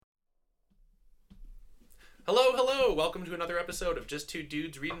Hello, hello! Welcome to another episode of Just Two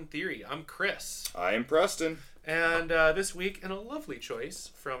Dudes Reading Theory. I'm Chris. I am Preston. And this week, in a lovely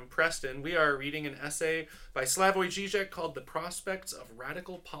choice from Preston, we are reading an essay by Slavoj Žižek called The Prospects of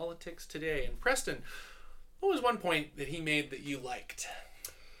Radical Politics Today. And Preston, what was one point that he made that you liked?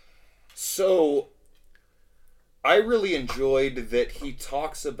 So, I really enjoyed that he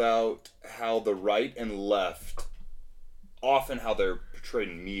talks about how the right and left, often how they're portrayed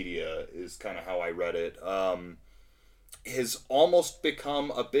in media, is kind of how I read it, has almost become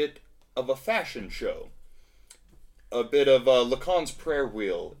a bit of a fashion show. A bit of Lacan's prayer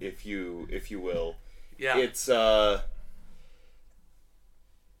wheel, if you will. Yeah. It's, I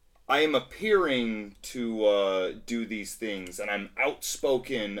am appearing to do these things, and I'm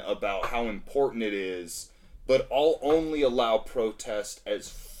outspoken about how important it is, but I'll only allow protest as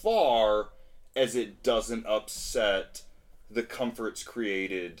far as it doesn't upset the comforts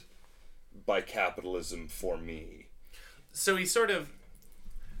created by capitalism for me. So he sort of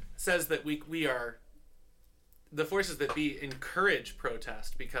says that we are the forces that be encourage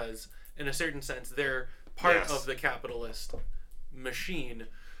protest because, in a certain sense, they're part of the capitalist machine,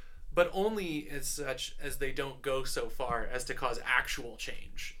 but only as such as they don't go so far as to cause actual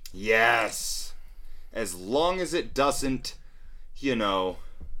change. Yes. As long as it doesn't,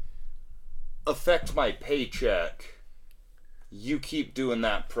 affect my paycheck, you keep doing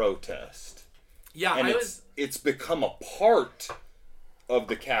that protest. Yeah, and it's become a part of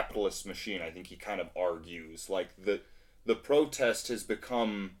the capitalist machine. I think he kind of argues like the protest has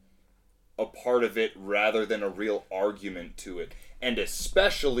become a part of it rather than a real argument to it, and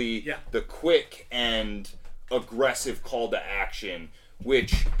especially the quick and aggressive call to action,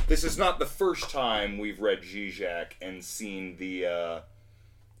 which this is not the first time we've read Žižek and seen the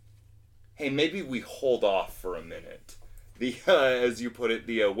hey, maybe we hold off for a minute, the as you put it,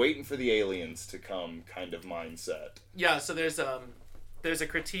 the waiting for the aliens to come kind of mindset. Yeah, so there's a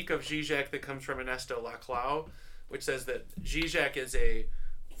critique of Žižek that comes from Ernesto Laclau, which says that Žižek is a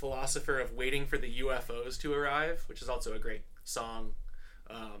philosopher of waiting for the UFOs to arrive, which is also a great song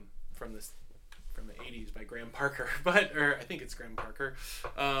from the 80s by Graham Parker, or I think it's Graham Parker,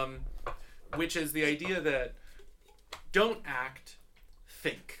 which is the idea that don't act,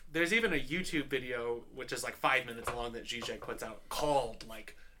 think. There's even a YouTube video, which is like 5 minutes long, that Žižek puts out called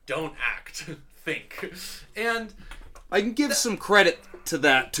like "Don't Act, Think," and I can give some credit to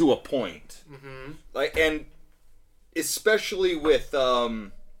that to a point. Mm-hmm. Like, and especially with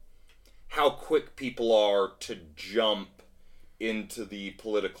how quick people are to jump into the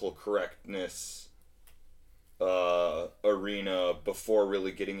political correctness arena before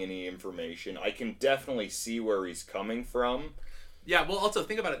really getting any information. I can definitely see where he's coming from. Yeah, well, also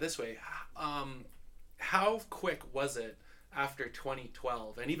think about it this way. How quick was it after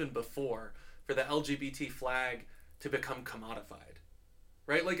 2012, and even before, for the LGBT flag to become commodified?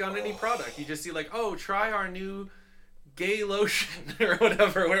 Right? Like on any product, you just see like, oh, try our new gay lotion or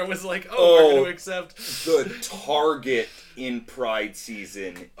whatever, where it was like, we're going to accept the Target in Pride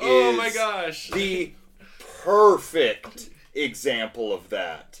season oh my gosh, the perfect example of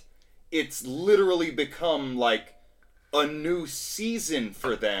that. It's literally become like a new season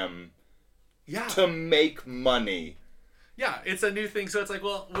for them to make money. Yeah, it's a new thing. So it's like,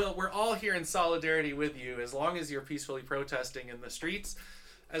 well, we're all here in solidarity with you as long as you're peacefully protesting in the streets,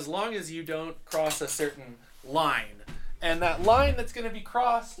 as long as you don't cross a certain line. And that line that's going to be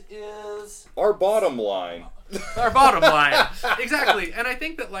crossed is our bottom line. Our bottom line. Exactly. And I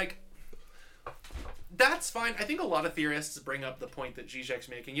think that, like, that's fine. I think a lot of theorists bring up the point that Žižek's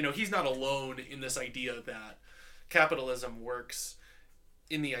making. He's not alone in this idea that capitalism works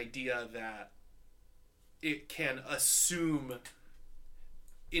in the idea that it can assume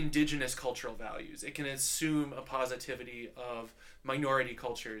indigenous cultural values. It can assume a positivity of minority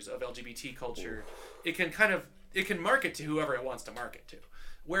cultures, of LGBT culture. It can market to whoever it wants to market to.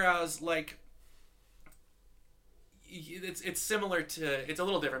 Whereas, like, it's similar to, it's a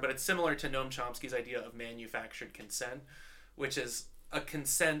little different, but it's similar to Noam Chomsky's idea of manufactured consent, which is a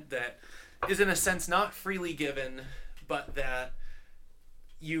consent that is in a sense not freely given, but that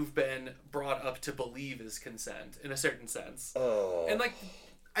you've been brought up to believe is consent in a certain sense. And like,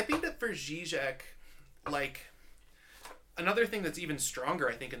 I think that for Žižek, like, another thing that's even stronger,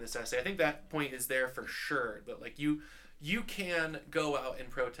 I think, in this essay, I think that point is there for sure, that like you can go out and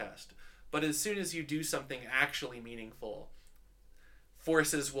protest, but as soon as you do something actually meaningful,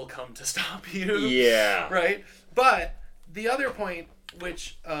 forces will come to stop you. Yeah. Right? But the other point,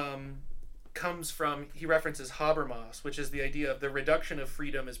 which comes from, he references Habermas, which is the idea of the reduction of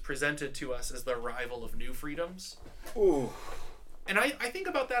freedom is presented to us as the arrival of new freedoms. Ooh. And I think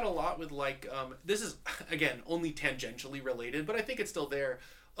about that a lot with, like, this is, again, only tangentially related, but I think it's still there,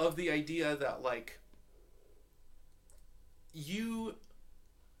 of the idea that, like, you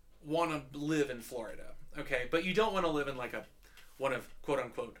want to live in Florida, okay? But you don't want to live in, like, one of,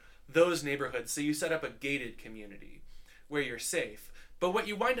 quote-unquote, those neighborhoods, so you set up a gated community where you're safe. But what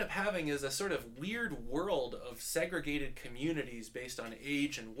you wind up having is a sort of weird world of segregated communities based on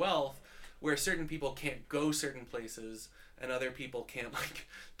age and wealth, where certain people can't go certain places and other people can't, like,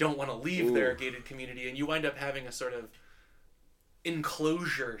 don't want to leave their gated community, and you wind up having a sort of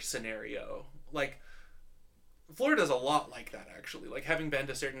enclosure scenario. Like, Florida's a lot like that, actually. Like, having been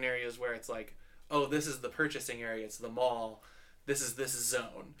to certain areas where it's like, oh, this is the purchasing area, it's the mall, this is this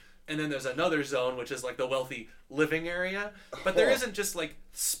zone. And then there's another zone, which is, like, the wealthy living area. But there isn't just, like,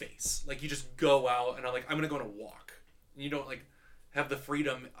 space. Like, you just go out and I'm like, I'm going to go on a walk. And you don't, like, have the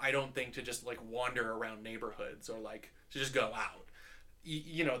freedom, I don't think, to just, like, wander around neighborhoods or, like, to just go out.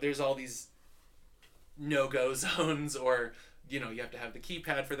 You know, there's all these no-go zones, or, you know, you have to have the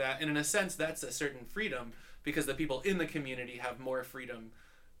keypad for that. And in a sense, that's a certain freedom, because the people in the community have more freedom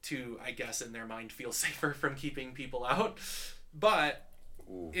to, I guess, in their mind, feel safer from keeping people out. But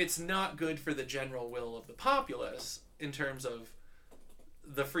it's not good for the general will of the populace in terms of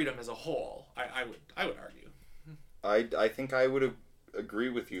the freedom as a whole. I would argue. I think I would agree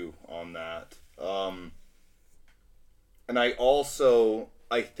with you on that. And I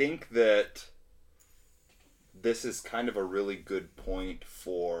think that this is kind of a really good point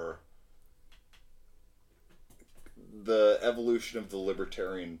for the evolution of the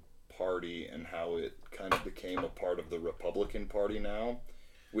Libertarian Party and how it kind of became a part of the Republican Party now,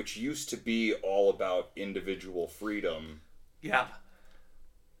 which used to be all about individual freedom. Yeah.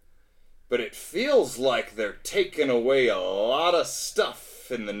 But it feels like they're taking away a lot of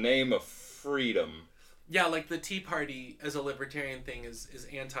stuff in the name of freedom. Yeah, like the Tea Party as a libertarian thing is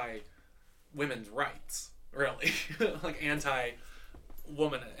anti-women's rights, really. Like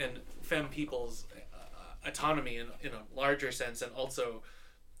anti-woman and femme people's autonomy in a larger sense, and also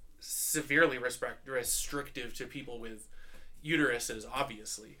severely restrictive to people with uteruses,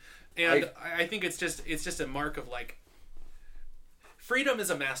 obviously. And I think it's just a mark of, like, freedom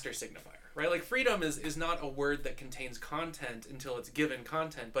is a master signifier, right? Like, freedom is not a word that contains content until it's given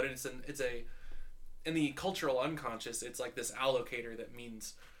content, but it's in the cultural unconscious, it's like this allocator that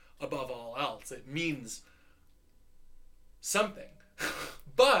means above all else. It means something.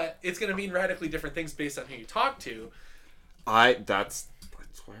 But it's going to mean radically different things based on who you talk to. That's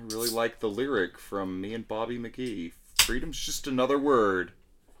why I really like the lyric from me and Bobby McGee. Freedom's just another word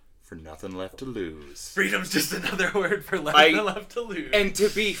for nothing left to lose. Freedom's just another word for nothing left to lose. And to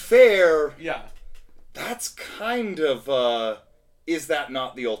be fair, yeah, that's kind of, is that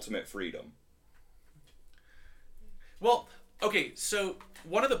not the ultimate freedom? Well, okay, so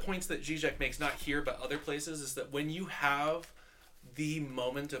one of the points that Žižek makes, not here but other places, is that when you have the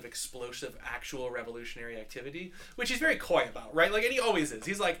moment of explosive actual revolutionary activity, which he's very coy about, right? Like, and he always is.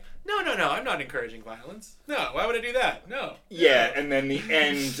 He's like, no, I'm not encouraging violence. No, why would I do that? No. Yeah, and then the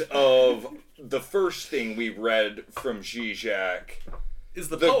end of the first thing we read from Žižek is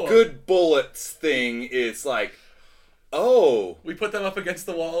the poem. Good bullets thing is like, oh. We put them up against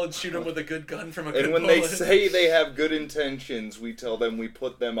the wall and shoot them with a good gun from a good bullet. And when they say they have good intentions, we tell them we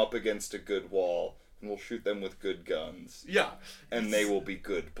put them up against a good wall. And we'll shoot them with good guns. Yeah. And they will be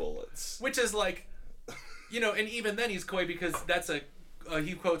good bullets. Which is like, you know, and even then he's coy because that's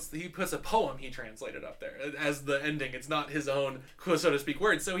he puts a poem he translated up there as the ending. It's not his own, so to speak,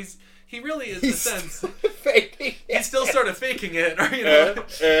 words. So he really is, in a sense, faking it. He's still sort of faking it, or, you know.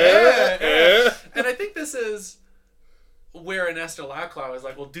 And I think this is where Ernesto Laclau is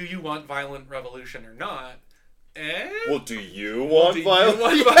like, well, do you want violent revolution or not? Well, do you want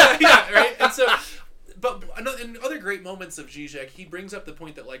violent? Yeah, right? And so, but in other great moments of Žižek, he brings up the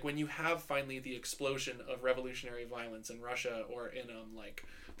point that, like, when you have finally the explosion of revolutionary violence in Russia or in like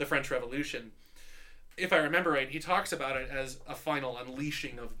the French Revolution, if I remember right, he talks about it as a final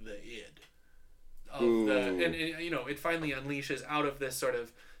unleashing of the id, and you know, it finally unleashes out of this sort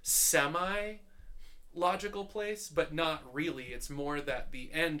of semi-logical place, but not really. It's more that the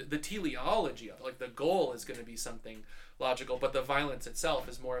end, the teleology of it, like the goal is going to be something logical, but the violence itself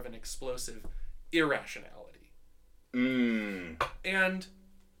is more of an explosive irrationality. And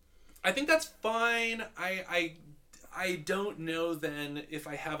I think that's fine. I don't know then if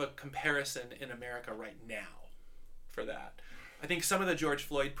I have a comparison in America right now for that. I think some of the George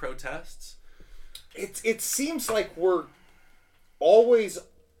Floyd protests, it seems like we're always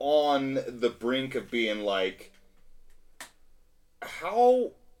on the brink of being like,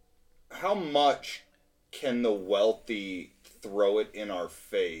 how much can the wealthy throw it in our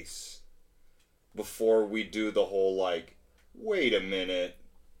face before we do the whole, like, wait a minute.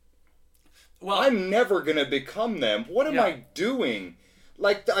 Well, I'm never going to become them. What am I doing?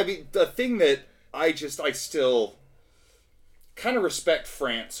 Like, I mean, the thing that I still kind of respect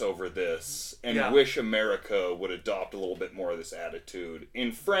France over this and wish America would adopt a little bit more of this attitude.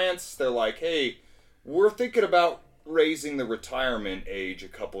 In France, they're like, hey, we're thinking about raising the retirement age a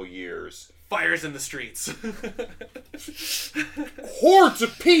couple years. Fires in the streets. Hordes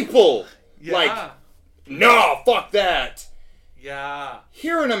of people! Yeah. Like, no, fuck that! Yeah.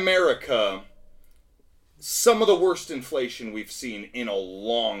 Here in America, some of the worst inflation we've seen in a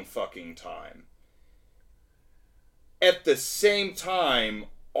long fucking time. At the same time,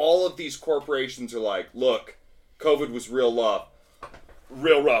 all of these corporations are like, look, COVID was real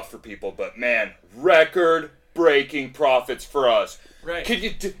rough for people, but man, record-breaking profits for us. Right.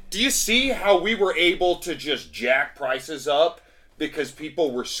 Do you see how we were able to just jack prices up because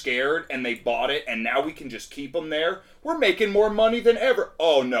people were scared and they bought it, and now we can just keep them there? We're making more money than ever.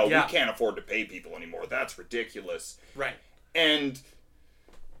 Oh no, we can't afford to pay people anymore. That's ridiculous. Right. And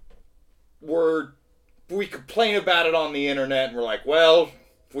we complain about it on the internet, and we're like, well,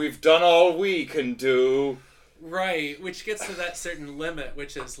 we've done all we can do. Right, which gets to that certain limit,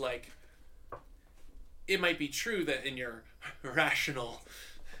 which is like, it might be true that in your rational,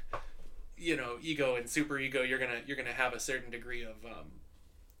 ego and superego, you're gonna have a certain degree of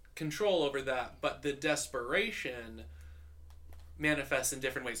control over that, but the desperation manifests in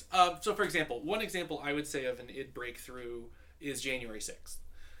different ways. So, for example, one example I would say of an id breakthrough is January 6th.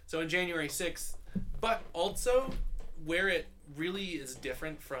 So, in January 6th, but also where it really is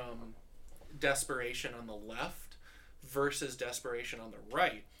different from desperation on the left versus desperation on the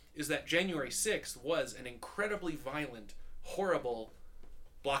right is that January 6th was an incredibly violent, horrible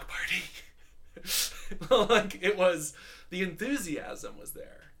block party. Like, it was, the enthusiasm was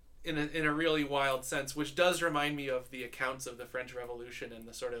there in a really wild sense, which does remind me of the accounts of the French Revolution and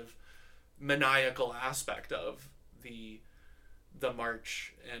the sort of maniacal aspect of the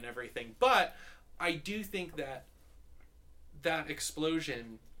march and everything. But I do think that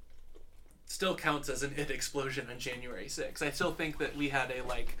explosion still counts as an id explosion on January 6th. I still think that we had a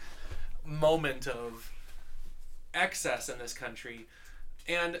moment of excess in this country.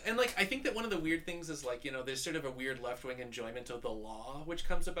 And I think that one of the weird things is there's sort of a weird left-wing enjoyment of the law which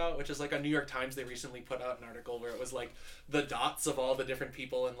comes about, which is on New York Times they recently put out an article where it was the dots of all the different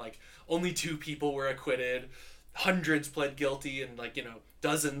people, and only 2 people were acquitted, hundreds pled guilty, and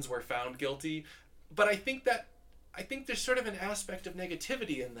dozens were found guilty. But I think there's sort of an aspect of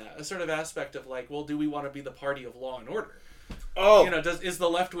negativity in that, a sort of aspect of well, do we want to be the party of law and order? Oh, is the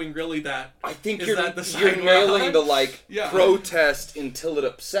left wing really that? I think you're nailing the protest until it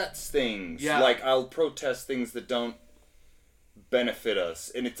upsets things. Yeah. I'll protest things that don't benefit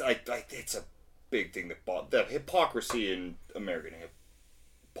us, and it's it's a big thing that hypocrisy in American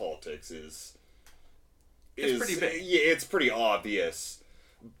politics is pretty big. Yeah, it's pretty obvious,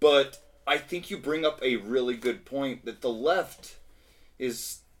 but I think you bring up a really good point that the left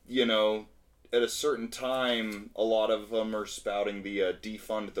is, at a certain time, a lot of them are spouting the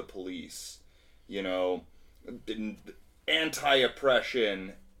defund the police,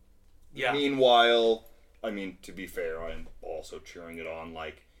 anti-oppression. Yeah. Meanwhile, to be fair, I'm also cheering it on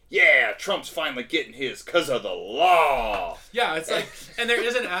yeah, Trump's finally getting his because of the law. Yeah, it's and there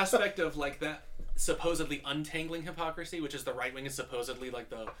is an aspect of that supposedly untangling hypocrisy, which is the right wing is supposedly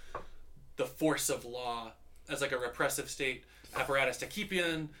the force of law as a repressive state apparatus to keep you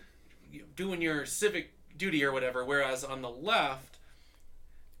in doing your civic duty or whatever, whereas on the left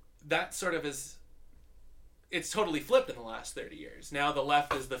that sort of is, it's totally flipped in the last 30 years. Now the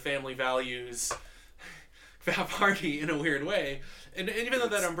left is the family values party in a weird way, and even though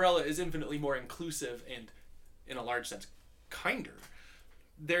that umbrella is infinitely more inclusive and in a large sense kinder,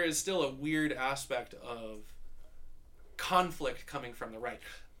 there is still a weird aspect of conflict coming from the right.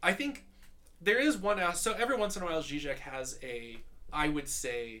 I think there is so every once in a while Žižek has I would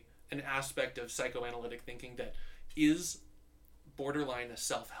say, an aspect of psychoanalytic thinking that is borderline a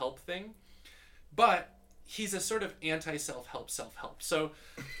self-help thing, but he's a sort of anti-self-help. So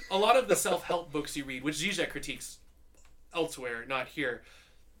a lot of the self-help books you read, which Zizek critiques elsewhere, not here,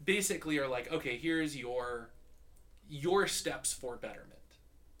 basically are okay, here's your steps for betterment.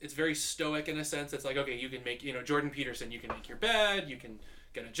 It's very stoic in a sense. It's okay, you can make, Jordan Peterson, you can make your bed, you can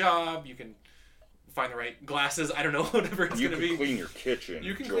get a job, you can find the right glasses, I don't know, whatever it's going to be. You can clean your kitchen.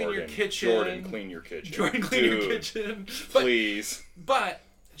 You can clean your kitchen. Jordan, clean your kitchen. Jordan, clean your kitchen. Please. But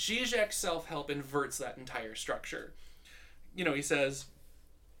Zizek's self-help inverts that entire structure. He says,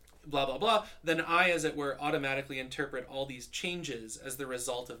 blah, blah, blah, then I, as it were, automatically interpret all these changes as the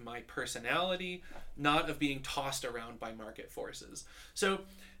result of my personality, not of being tossed around by market forces. So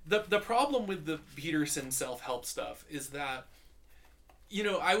the problem with the Peterson self-help stuff is that, you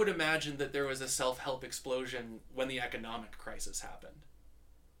know, I would imagine that there was a self-help explosion when the economic crisis happened.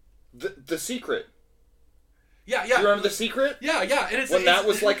 The Secret. Yeah. You remember The Secret? Yeah. And it's when that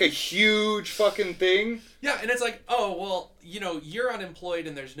was like a huge fucking thing. Yeah, and it's like, oh, well, you know, you're unemployed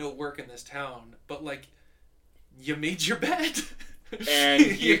and there's no work in this town, but like, you made your bed.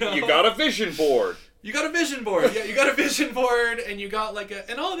 And you got a vision board. You got a vision board. Yeah, you got a vision board, and you got like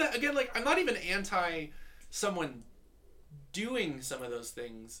and all of that. Again, like, I'm not even anti someone doing some of those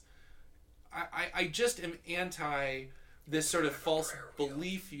things. I just am anti this sort of false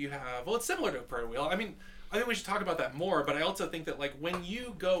belief you have. Well, it's similar to a prayer wheel. I mean, I think we should talk about that more, but I also think that, like, when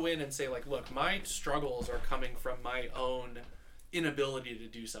you go in and say, like, look, my struggles are coming from my own inability to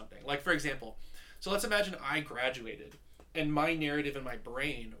do something. Like, for example, so let's imagine I graduated, and my narrative in my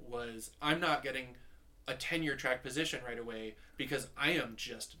brain was, I'm not getting a tenure track position right away because I am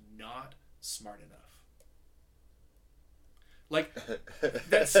just not smart enough. Like,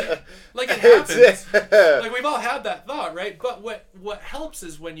 that's, like, it happens. Like, we've all had that thought, right? But what helps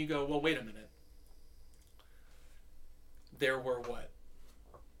is when you go, well, wait a minute. There were what?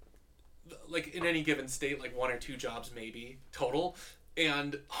 Like, in any given state, like 1 or 2 jobs maybe total,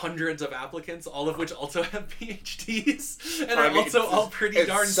 and hundreds of applicants, all of which also have PhDs, and are also all pretty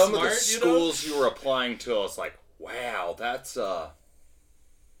darn some smart. Some of the schools you were applying to, I was like, wow, that's a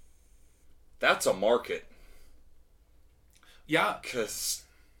market. Yeah, because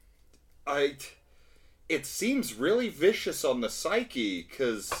it seems really vicious on the psyche,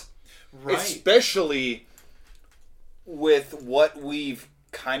 because especially with what we've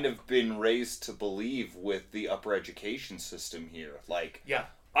kind of been raised to believe with the upper education system here. Like, yeah,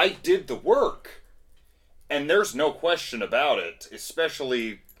 I did the work, and there's no question about it,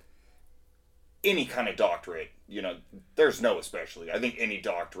 especially any kind of doctorate. You know, there's no especially. I think any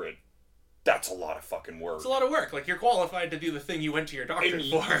doctorate, that's a lot of fucking work. It's a lot of work. Like, you're qualified to do the thing you went to your doctorate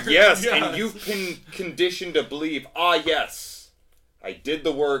for. Yes, and you've been conditioned to believe, yes, I did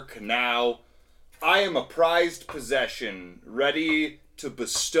the work, now I am a prized possession, ready to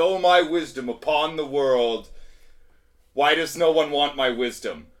bestow my wisdom upon the world. Why does no one want my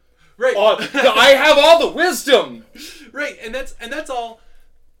wisdom? Right. I have all the wisdom. Right, and that's all.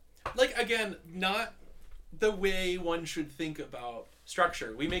 Like, again, not the way one should think about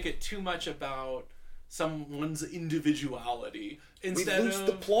structure. We make it too much about someone's individuality instead we lose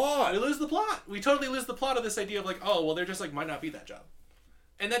the plot. We lose the plot. We totally lose the plot of this idea of, like, oh, well, they're just, like, might not be that job.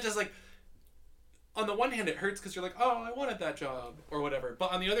 And that just, like, on the one hand, it hurts because you're like, oh, I wanted that job or whatever.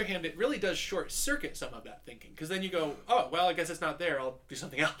 But on the other hand, it really does short circuit some of that thinking, because then you go, oh, well, I guess it's not there. I'll do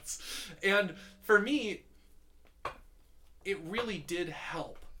something else. And for me, it really did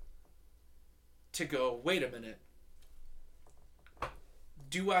help to go, wait a minute.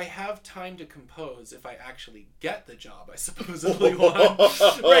 Do I have time to compose if I actually get the job I supposedly want?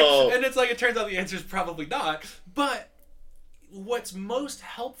 Right? And it's like, it turns out the answer is probably not. But what's most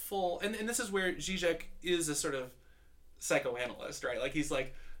helpful, and this is where Žižek is a sort of psychoanalyst, right? Like, he's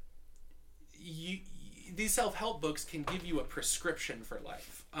like, these self-help books can give you a prescription for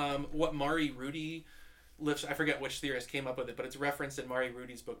life. What Mari Rudy lifts, I forget which theorist came up with it, but it's referenced in Mari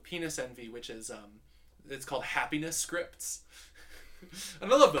Rudy's book Penis Envy, which is it's called Happiness Scripts.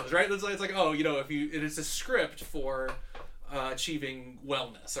 And I love those, right? It's like, oh, you know, it is a script for achieving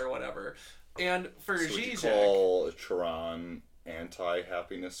wellness or whatever. And for so Žižek, you call Chiron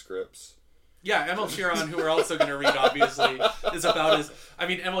anti-happiness scripts? Yeah, Emil Chiron, who we're also going to read, obviously, is about his. I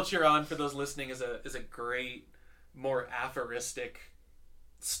mean, Emil Chiron, for those listening, is a great, more aphoristic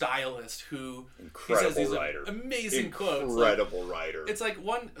stylist who incredible he says these writer, amazing quotes. Incredible writer. It's like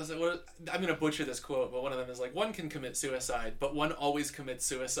one. I'm going to butcher this quote, but one of them is like, one can commit suicide, but one always commits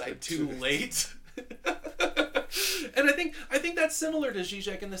suicide too late. And I think that's similar to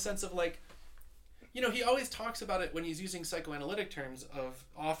Žižek in the sense of, like, you know, he always talks about it when he's using psychoanalytic terms of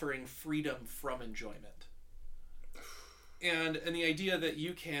offering freedom from enjoyment. And the idea that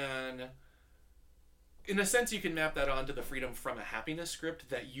you can, in a sense, you can map that onto the freedom from a happiness script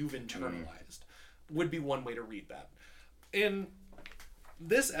that you've internalized would be one way to read that. In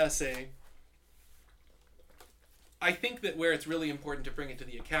this essay, I think that where it's really important to bring it to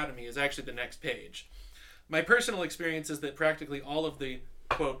the academy is actually the next page. My personal experience is that practically all of the,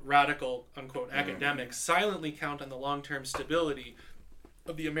 quote, radical, unquote, academics silently count on the long-term stability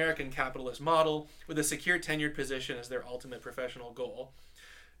of the American capitalist model with a secure tenured position as their ultimate professional goal.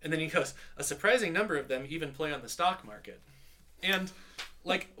 And then he goes, a surprising number of them even play on the stock market. And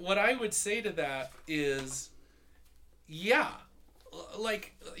Like, what I would say to that is, yeah.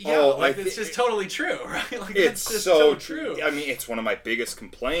 It's just totally true, right? Like, it's just so true. I mean, it's one of my biggest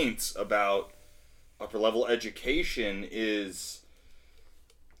complaints about upper level education is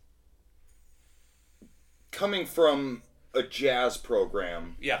coming from a jazz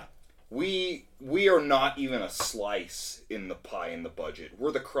program. Yeah. We are not even a slice in the pie in the budget.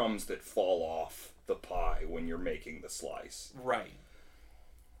 We're the crumbs that fall off the pie when you're making the slice. Right.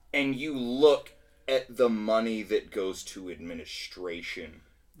 And you look at the money that goes to administration.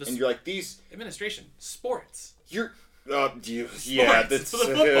 And you're like, these... Administration. Sports. You're... Sports. Yeah, that's... For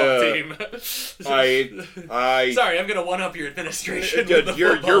the football team. Sorry, I'm going to one-up your administration with the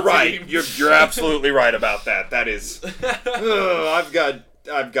you're right. Team. You're absolutely right about that. That is...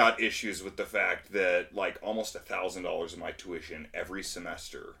 I've got issues with the fact that, like, almost $1,000 of my tuition every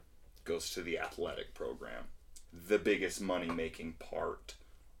semester goes to the athletic program. The biggest money-making part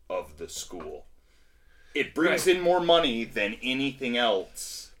of the school. It brings in more money than anything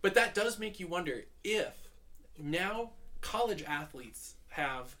else. But that does make you wonder if now college athletes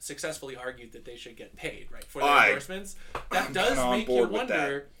have successfully argued that they should get paid, right, for their endorsements. That does make you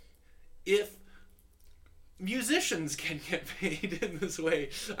wonder if musicians can get paid in this way.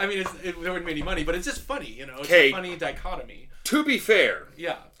 I mean, there wouldn't be any money, but it's just funny, you know? It's a funny dichotomy. To be fair.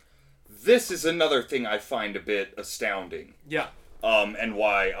 Yeah. This is another thing I find a bit astounding. Yeah. And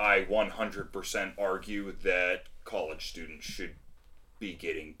why I 100% argue that college students should be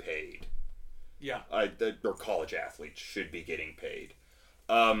getting paid. Yeah. Or college athletes should be getting paid.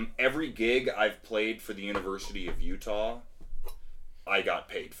 Every gig I've played for the University of Utah, I got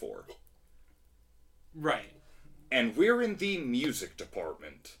paid for. Right. And we're in the music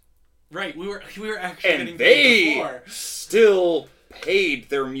department. Right. We were actually and getting paid before. And they still paid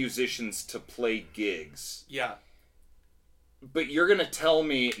their musicians to play gigs. Yeah. But you're going to tell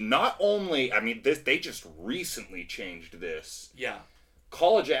me not only, I mean, they just recently changed this. Yeah.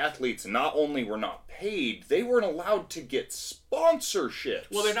 College athletes not only were not paid, they weren't allowed to get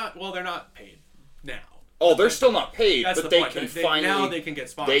sponsorships. Well, they're not paid now. Oh, they're still not paid, That's but the they point. can finally now they can get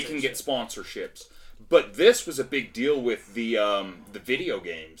sponsorships. They can get sponsorships. But this was a big deal with the video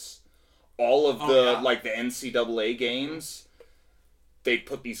games. All of the NCAA games, they'd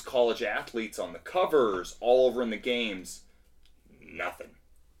put these college athletes on the covers all over in the games. Nothing.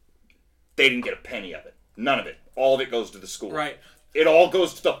 They didn't get a penny of it. None of it. All of it goes to the school. Right. It all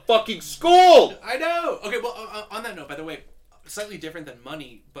goes to the fucking school! I know! Okay, well, on that note, by the way, slightly different than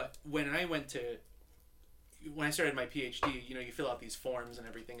money, but when I started my PhD, you know, you fill out these forms and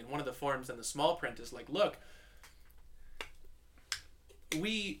everything, and one of the forms in the small print is like, look,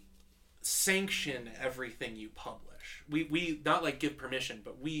 we sanction everything you publish. We not like give permission,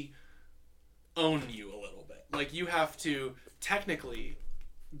 but we own you a little bit. Like, you have to technically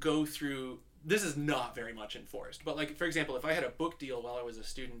go through... This is not very much enforced, but, like, for example, if I had a book deal while I was a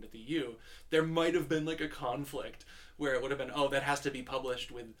student at the U, there might have been, like, a conflict where it would have been, oh, that has to be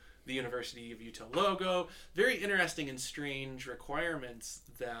published with the University of Utah logo. Very interesting and strange requirements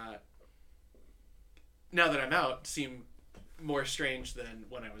that, now that I'm out, seem more strange than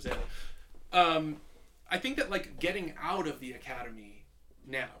when I was in. I think that, like, getting out of the academy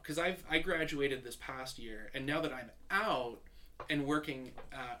now, because I graduated this past year, and now that I'm out and working,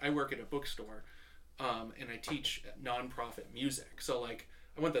 I work at a bookstore, and I teach nonprofit music. So, like,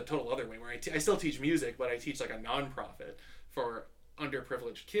 I went the total other way, where I still teach music, but I teach, like, a nonprofit for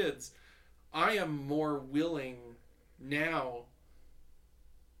underprivileged kids. I am more willing now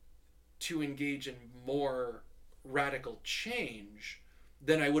to engage in more radical change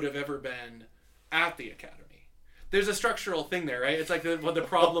than I would have ever been at the academy. There's a structural thing there, right? It's like the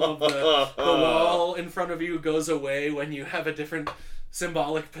problem of the wall in front of you goes away when you have a different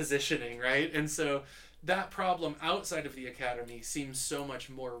symbolic positioning, right? And so that problem outside of the academy seems so much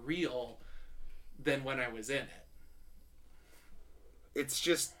more real than when I was in it. It's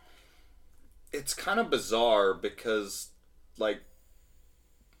just, it's kind of bizarre because, like,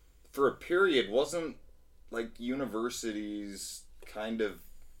 for a period, wasn't, like, universities kind of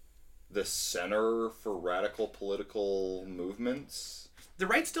the center for radical political movements? The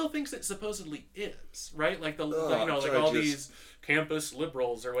right still thinks it supposedly is, right? Like all these campus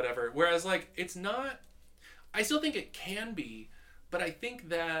liberals or whatever. Whereas, like, it's not. I still think it can be, but I think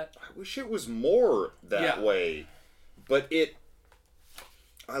that I wish it was more that way. But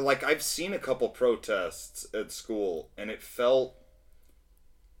I've seen a couple protests at school, and it felt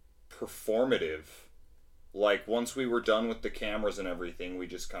performative. Like, once we were done with the cameras and everything, we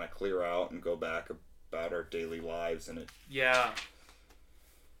just kind of clear out and go back about our daily lives, and it... Yeah.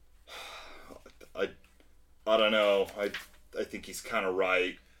 I don't know. I think he's kind of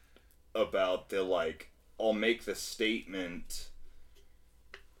right about the, like, I'll make the statement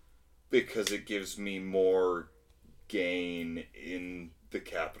because it gives me more gain in the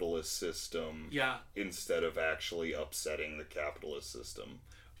capitalist system. Yeah. Instead of actually upsetting the capitalist system.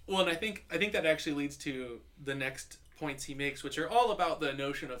 Well, and I think that actually leads to the next points he makes, which are all about the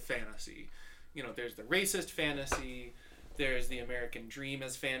notion of fantasy. You know, there's the racist fantasy, there's the American dream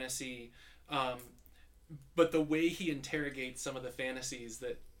as fantasy, but the way he interrogates some of the fantasies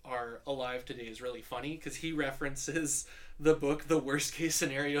that are alive today is really funny, because he references the book The Worst Case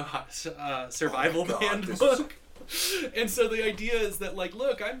Scenario Survival Handbook. And so the idea is that, like,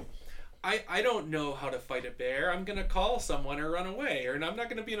 look, I don't know how to fight a bear. I'm going to call someone or run away. Or I'm not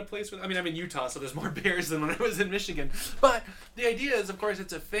going to be in a place with... I mean, I'm in Utah, so there's more bears than when I was in Michigan. But the idea is, of course,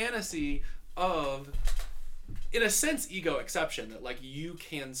 it's a fantasy of, in a sense, ego exception. That, like, you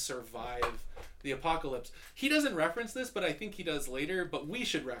can survive the apocalypse. He doesn't reference this, but I think he does later. But we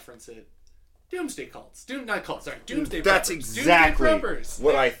should reference it. Doomsday cults. Doomsday That's preppers. exactly Doomsday preppers.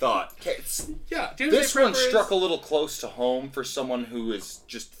 what I thought. Yeah, Doomsday this preppers. one struck a little close to home for someone who is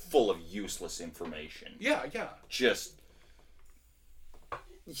just full of useless information. Yeah. Just,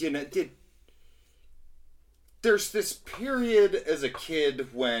 there's this period as a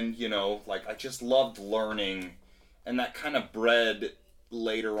kid when, like, I just loved learning, and that kind of bred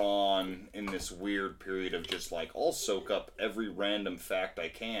later on in this weird period of just, like, I'll soak up every random fact I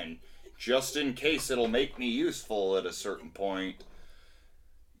can, just in case it'll make me useful at a certain point.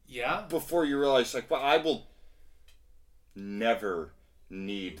 Yeah. Before you realize, like, well, I will never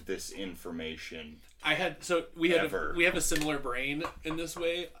need this information. We have a similar brain in this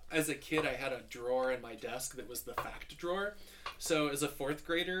way. As a kid, I had a drawer in my desk that was the fact drawer. So as a fourth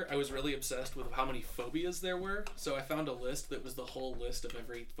grader, I was really obsessed with how many phobias there were. So I found a list that was the whole list of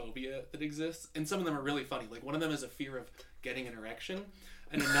every phobia that exists. And some of them are really funny. Like, one of them is a fear of getting an erection.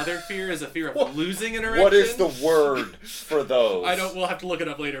 And another fear is a fear of losing an erection. What is the word for those? We'll have to look it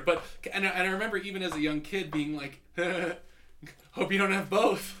up later. But I remember even as a young kid being like, hope you don't have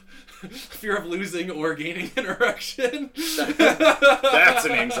both. Fear of losing or gaining an erection. That's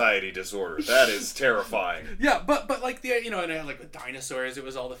an anxiety disorder. That is terrifying. Yeah, but like and I had, like, with dinosaurs, it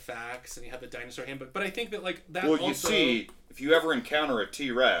was all the facts, and you had the dinosaur handbook. But I think that, like, that. Well, you see, if you ever encounter a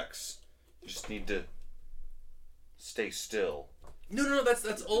T-Rex, you just need to stay still. No,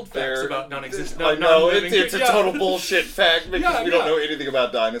 that's old facts about non-existent. I know it's a total bullshit fact because we don't know anything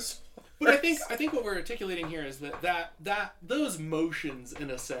about dinosaurs. But I think what we're articulating here is that those motions, in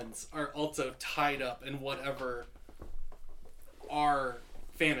a sense, are also tied up in whatever our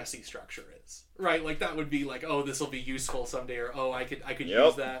fantasy structure is, right? Like, that would be like, oh, this will be useful someday, or oh, I could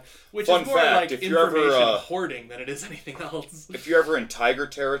use that, which is more like information hoarding than it is anything else. If you're ever in tiger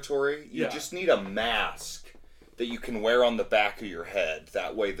territory, you just need a mask that you can wear on the back of your head.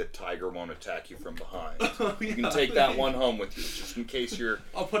 That way the tiger won't attack you from behind. You can take that one home with you, just in case you're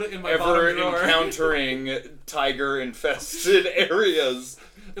I'll put it in my ever encountering tiger-infested areas.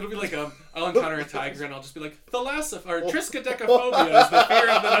 It'll be like I'll encounter a tiger and I'll just be like, triskaidekaphobia is the fear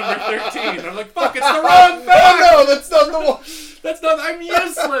of the number 13. And I'm like, fuck, it's the wrong fact! Oh no, that's not the one! That's not, I'm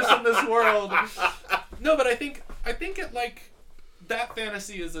useless in this world. No, but I think it, like, that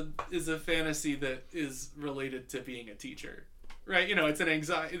fantasy is a fantasy that is related to being a teacher, right? It's an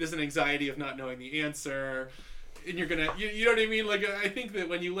anxiety. There's an anxiety of not knowing the answer, and you're gonna, you know what I mean? Like, I think that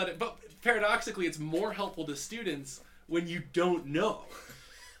when you let it, but paradoxically, it's more helpful to students when you don't know,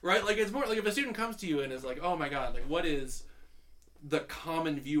 right? Like, it's more like if a student comes to you and is like, oh my god, like, what is the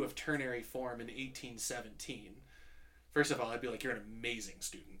common view of ternary form in 1817? First of all, I'd be like, you're an amazing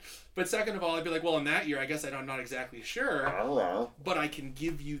student. But second of all, I'd be like, well, in that year, I guess I'm not exactly sure, but I can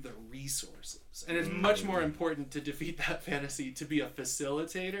give you the resources. And it's much more important to defeat that fantasy to be a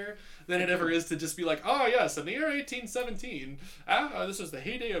facilitator than it ever is to just be like, oh yes, in the year 1817, this was the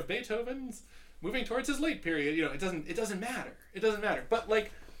heyday of Beethoven's moving towards his late period. It doesn't matter. It doesn't matter. But,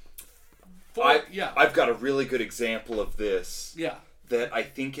 like, I've got a really good example of this. Yeah. That I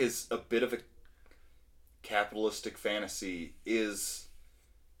think is a bit of a capitalistic fantasy, is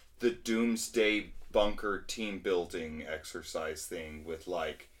the doomsday bunker team building exercise thing with,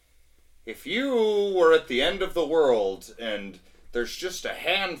 like, if you were at the end of the world and there's just a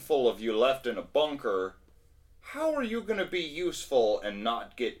handful of you left in a bunker, how are you going to be useful and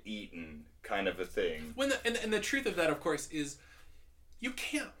not get eaten, kind of a thing. And the truth of that, of course, is you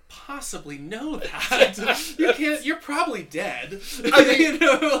can't possibly know that. You can't. You're probably dead. I mean,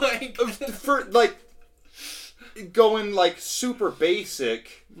 going, like, super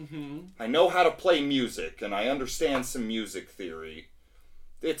basic, I know how to play music, and I understand some music theory.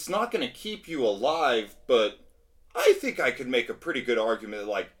 It's not going to keep you alive, but I think I could make a pretty good argument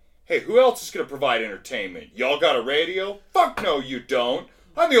that, like, hey, who else is going to provide entertainment? Y'all got a radio? Fuck no, you don't.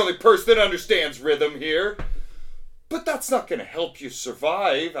 I'm the only person that understands rhythm here. But that's not going to help you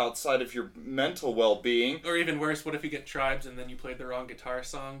survive outside of your mental well-being. Or even worse, what if you get tribes and then you played the wrong guitar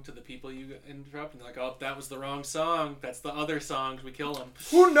song to the people you interrupt? And they're like, oh, that was the wrong song. That's the other song. We kill them.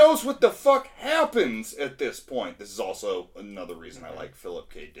 Who knows what the fuck happens at this point? This is also another reason I like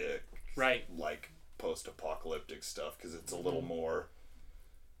Philip K. Dick. Right. Like post-apocalyptic stuff, because it's a little more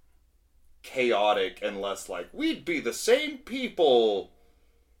chaotic and less like, we'd be the same people,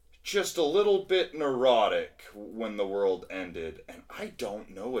 just a little bit neurotic when the world ended. And I don't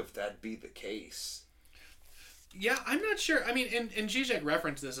know if that'd be the case. Yeah, I'm not sure. I mean, and Žižek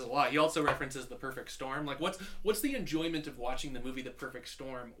referenced this a lot. He also references The Perfect Storm. Like, what's the enjoyment of watching the movie The Perfect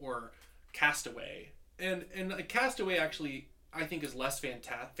Storm or Castaway? And like, Castaway actually, I think, is less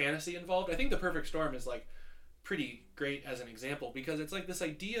fantasy involved. I think The Perfect Storm is, like, pretty great as an example, because it's like this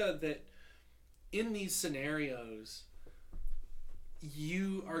idea that in these scenarios,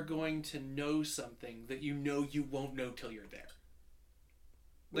 you are going to know something that you know you won't know till you're there.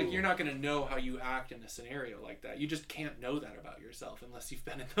 Like, you're not going to know how you act in a scenario like that. You just can't know that about yourself unless you've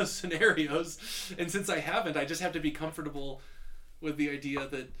been in those scenarios. And since I haven't, I just have to be comfortable with the idea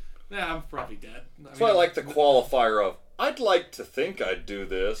that, I'm probably dead. That's why I like the qualifier of, I'd like to think I'd do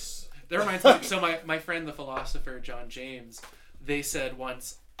this. That reminds me, so my friend, the philosopher, John James, they said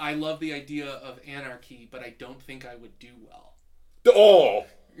once, I love the idea of anarchy, but I don't think I would do well. Oh!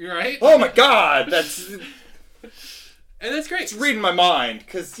 You're right? Oh my god! That's... And that's great. It's reading my mind,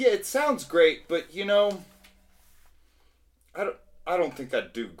 because, yeah, it sounds great, but, you know, I don't think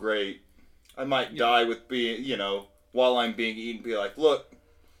I'd do great. I might die with being, you know, while I'm being eaten, be like, look,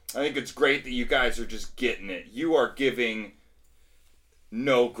 I think it's great that you guys are just getting it. You are giving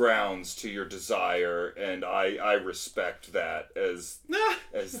no grounds to your desire, and I respect that as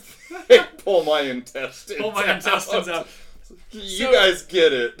they pull my intestines out. You guys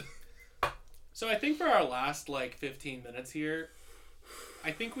get it. So I think for our last, 15 minutes here,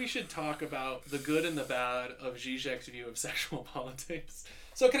 I think we should talk about the good and the bad of Žižek's view of sexual politics.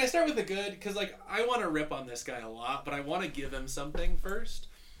 So can I start with the good? Because, I want to rip on this guy a lot, but I want to give him something first.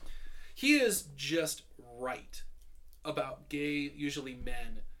 He is just right about gay, usually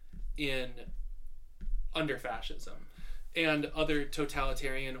men, under fascism and other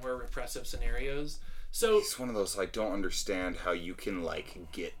totalitarian or repressive scenarios. So it's one of those, I don't understand how you can,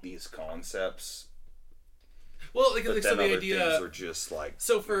 get these concepts. Well, but so then the other idea things are just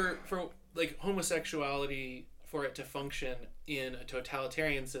so for homosexuality, for it to function in a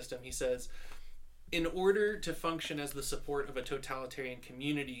totalitarian system, he says, in order to function as the support of a totalitarian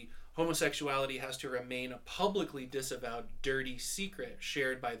community, homosexuality has to remain a publicly disavowed dirty secret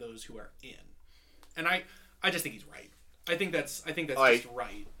shared by those who are in. And I just think he's right. I think that's just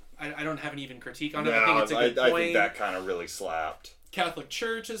right. I don't have an even critique on it. I think it's a good point. I think that kind of really slapped. Catholic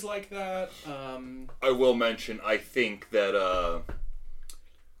Church is like that. I will mention, I think that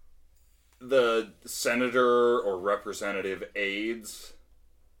the senator or representative aides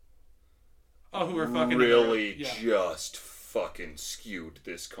who are fucking really just fucking skewed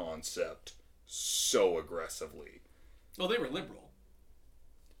this concept so aggressively. Well, they were liberal.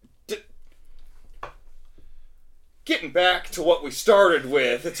 Getting back to what we started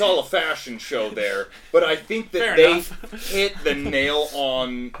with, it's all a fashion show there, but I think that hit the nail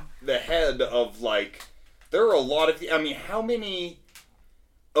on the head of, there are a lot of, how many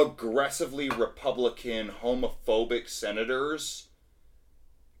aggressively Republican, homophobic senators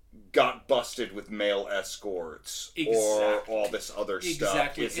got busted with male escorts or all this other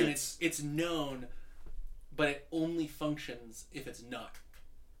stuff? Exactly, and it's known, but it only functions if it's not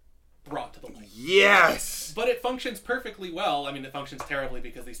brought to the light. Yes! But it functions perfectly well. It functions terribly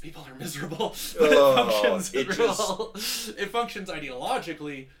because these people are miserable. But it functions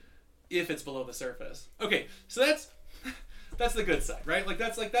ideologically if it's below the surface. Okay, so that's the good side, right?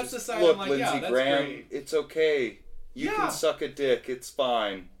 That's the side. Look, I'm Lindsey that's Graham, great. It's okay. You can suck a dick. It's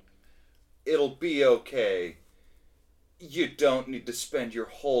fine. It'll be okay. You don't need to spend your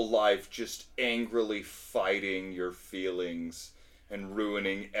whole life just angrily fighting your feelings and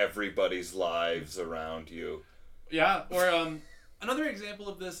ruining everybody's lives around you. Yeah, or another example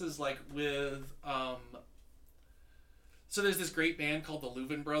of this is with so there's this great band called the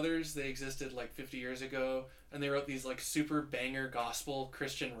Louvin Brothers. They existed 50 years ago, and they wrote these super banger gospel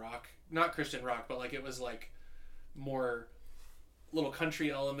Christian rock, not Christian rock, but it was more little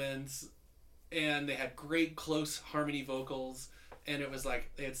country elements, and they had great close harmony vocals, and it was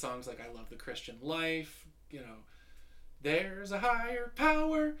they had songs like I Love the Christian Life, There's a higher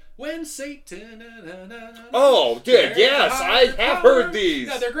power when Satan... Oh, dude, yes, I have heard these.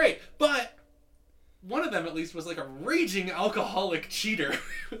 Yeah, they're great. But one of them, at least, was like a raging alcoholic cheater.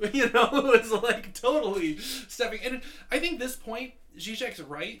 You know, it was like totally stepping... And I think this point, Žižek's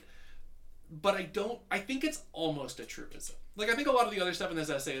right, but I think it's almost a truism. Like, I think a lot of the other stuff in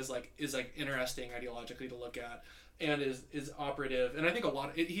this essay is interesting ideologically to look at and is operative. And I think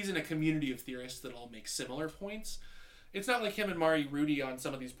he's in a community of theorists that all make similar points. It's not like him and Mari Rudy on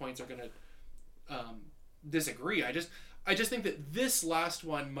some of these points are going to disagree. I just think that this last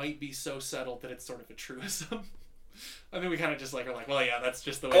one might be so settled that it's sort of a truism. I think we kind of just are like, well, yeah, that's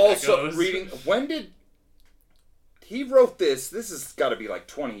just the way that goes. Also, when did he wrote this? This has got to be like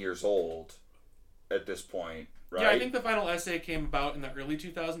 20 years old at this point, right? Yeah, I think the final essay came about in the early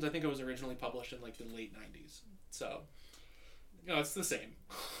 2000s. I think it was originally published in like the late 90s. So, it's the same.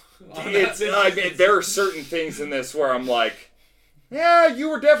 There are certain things in this where I'm like, yeah, you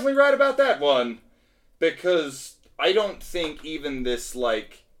were definitely right about that one. Because I don't think even this,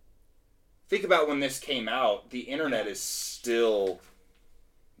 think about when this came out, the internet is still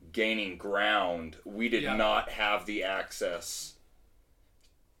gaining ground. We did not have the access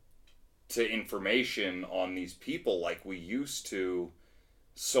to information on these people like we used to.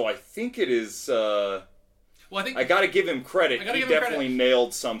 So I think it is... I got to give him credit. He definitely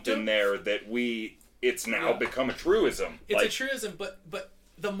nailed something there that it's now become a truism. It's a truism, but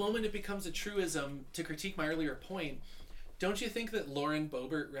the moment it becomes a truism, to critique my earlier point, don't you think that Lauren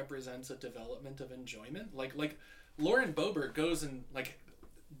Boebert represents a development of enjoyment? Like Lauren Boebert goes and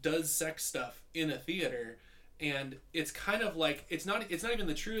does sex stuff in a theater, and it's kind of like it's not even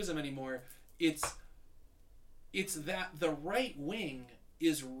the truism anymore. It's that the right wing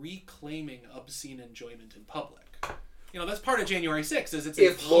is reclaiming obscene enjoyment in public. That's part of January 6th, is it's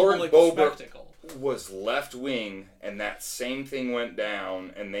a public spectacle. Was left wing and that same thing went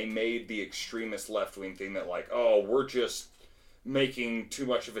down and they made the extremist left wing thing that we're just making too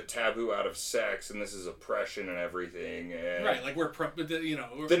much of a taboo out of sex and this is oppression and everything. And right,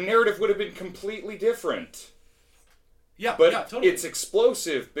 the narrative would have been completely different. Yeah, but yeah, totally. It's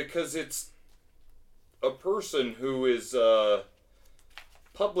explosive because it's a person who is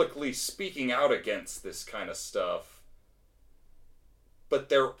publicly speaking out against this kind of stuff. But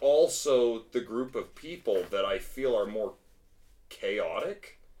they're also the group of people that I feel are more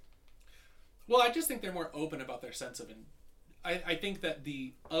chaotic. Well, I just think they're more open about their sense of... I think that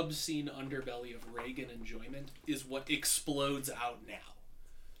the obscene underbelly of Reagan enjoyment is what explodes out now.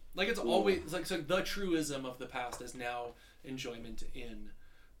 It's always... So the truism of the past is now enjoyment in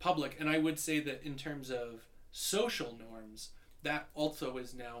public. And I would say that in terms of social norms, that also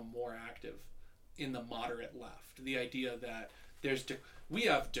is now more active in the moderate left. The idea that we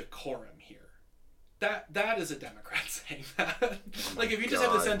have decorum here. That is a Democrat saying that. If you just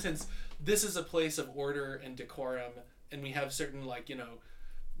have the sentence, this is a place of order and decorum, and we have certain,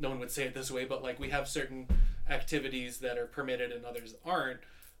 no one would say it this way, but we have certain activities that are permitted and others aren't,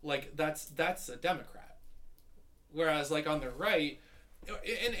 that's a Democrat. Whereas on the right,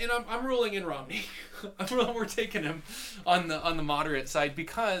 and I'm ruling in Romney. We're taking him on the moderate side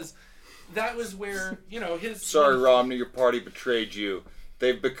because that was where his. Sorry, Romney, your party betrayed you.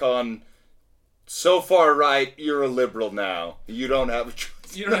 They've become so far right. You're a liberal now. You don't have a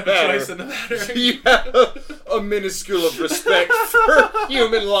choice. You don't have a choice in the matter. You have a minuscule of respect for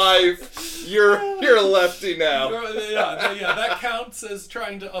human life. You're a lefty now. Yeah, that counts as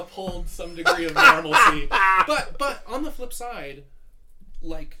trying to uphold some degree of normalcy. But on the flip side,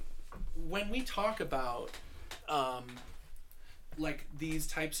 when we talk about these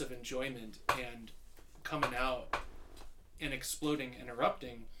types of enjoyment and coming out and exploding and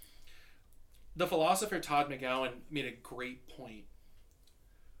erupting, the philosopher Todd McGowan made a great point.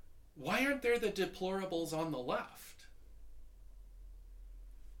 Why aren't there the deplorables on the left?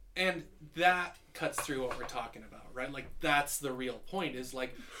 And that cuts through what we're talking about, right? That's the real point, is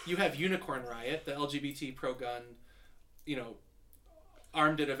you have Unicorn Riot, the LGBT pro-gun,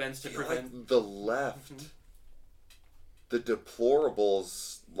 armed at events to prevent... the left, the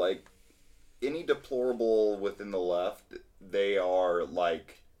deplorables, any deplorable within the left, they are,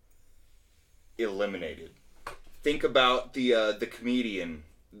 eliminated. Think about the comedian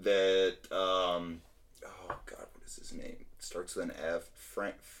that, oh God, what is his name? It starts with an F.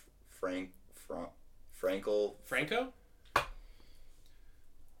 Frankel? Franco?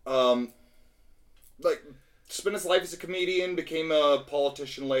 Spent his life as a comedian, became a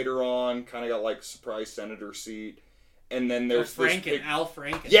politician later on, kind of got a surprise senator seat, and then there's Al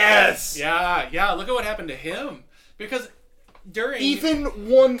Franken. Yes! Yeah, look at what happened to him. Because during even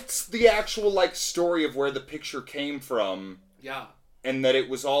once the actual like story of where the picture came from, yeah, and that it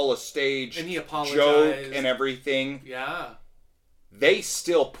was all a stage and he apologized joke and everything, yeah, they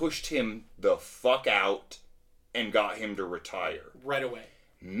still pushed him the fuck out and got him to retire right away.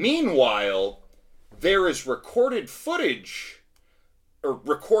 Meanwhile, there is recorded footage or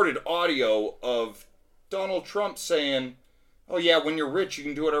recorded audio of Donald Trump saying, "Oh yeah, when you're rich, you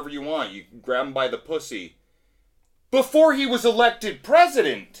can do whatever you want. You can grab him by the pussy." Before he was elected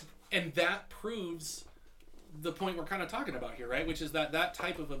president. And that proves the point we're kind of talking about here, right? Which is that that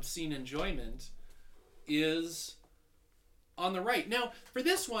type of obscene enjoyment is on the right. Now, for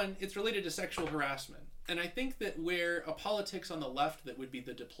this one, it's related to sexual harassment. And I think that where a politics on the left that would be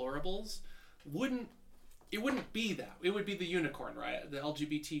the deplorables wouldn't be that. It would be the unicorn riot, the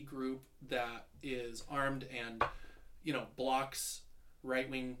LGBT group that is armed and, blocks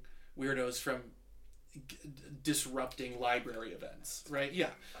right-wing weirdos from disrupting library events, right?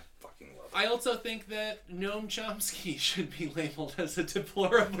 Yeah. I fucking love it. I also think that Noam Chomsky should be labeled as a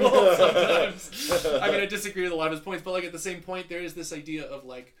deplorable sometimes. I mean, I disagree with a lot of his points, but like at the same point, there is this idea of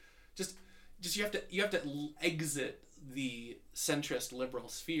like, just you have to exit the centrist liberal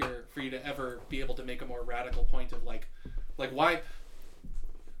sphere for you to ever be able to make a more radical point of like why.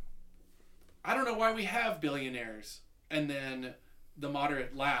 I don't know why we have billionaires, and then the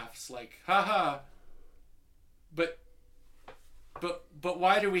moderate laughs like, haha. But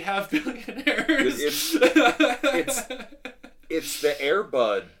why do we have billionaires? It's the Air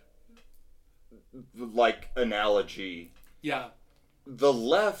Bud like analogy. Yeah. The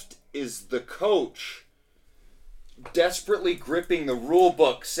left is the coach desperately gripping the rule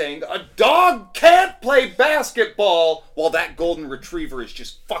book saying a dog can't play basketball while that golden retriever is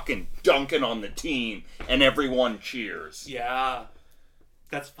just fucking dunking on the team and everyone cheers. Yeah.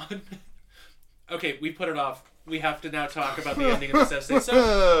 That's fun. Okay, we put it off. We have to now talk about the ending of this essay. So,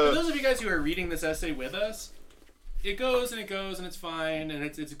 for those of you guys who are reading this essay with us, it goes and it's fine, and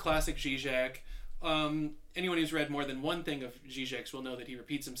it's a classic Žižek. Anyone who's read more than one thing of Žižek's will know that he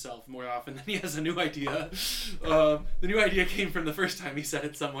repeats himself more often than he has a new idea. The new idea came from the first time he said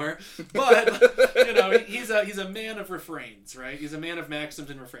it somewhere. But, he's a man of refrains, right? He's a man of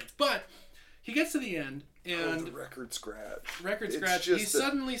maxims and refrains. But he gets to the end, and... the record scratch. He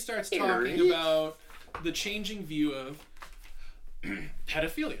suddenly starts talking about the changing view of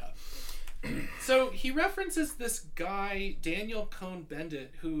pedophilia. So he references this guy, Daniel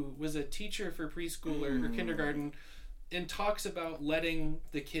Cohn-Bendit, who was a teacher for preschool or kindergarten, and talks about letting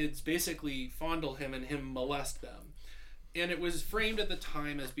the kids basically fondle him and him molest them. And it was framed at the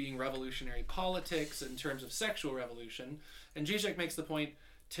time as being revolutionary politics in terms of sexual revolution. And Žižek makes the point,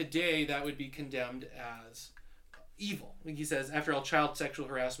 today that would be condemned as evil. Like he says, after all, child sexual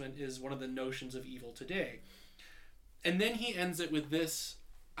harassment is one of the notions of evil today. And then he ends it with this,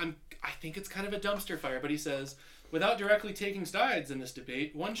 I think it's kind of a dumpster fire, but he says, without directly taking sides in this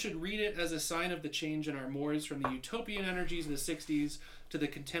debate, one should read it as a sign of the change in our mores from the utopian energies of the 60s to the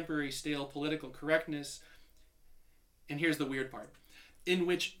contemporary stale political correctness. And here's the weird part, in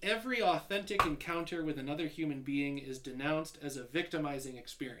which every authentic encounter with another human being is denounced as a victimizing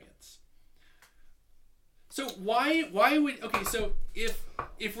experience. So why would, okay, so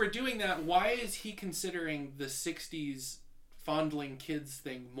if we're doing that, why is he considering the 60s fondling kids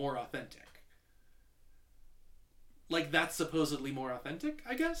thing more authentic? Like, that's supposedly more authentic,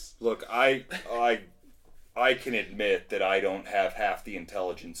 I guess? Look, I can admit that I don't have half the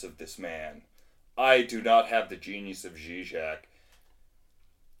intelligence of this man. I do not have the genius of Žižek.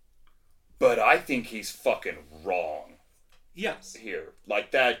 But I think he's fucking wrong. Yes. Here.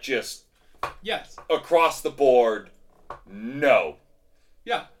 Like, that just... Yes. Across the board, no.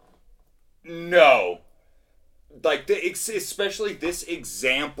 Yeah. No. Like, especially this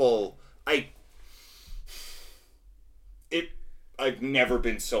example, I've never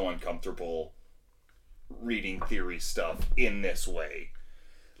been so uncomfortable reading theory stuff in this way.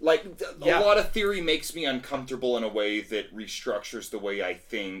 Like, a lot of theory makes me uncomfortable in a way that restructures the way I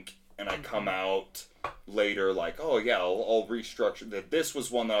think, and I come out later like, oh yeah, I'll restructure that. This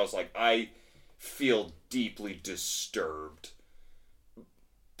was one that I was like, I feel deeply disturbed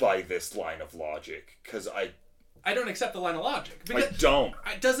by this line of logic, because I don't accept the line of logic. I don't.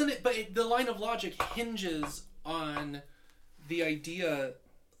 Doesn't it? But the line of logic hinges on the idea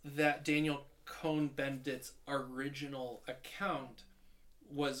that Daniel Cohn-Bendit's original account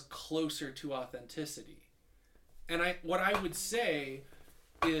was closer to authenticity. And what I would say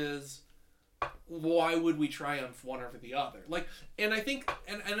is, why would we triumph one over the other? Like, and I think,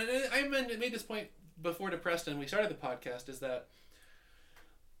 and I made this point before to Preston when we started the podcast, is that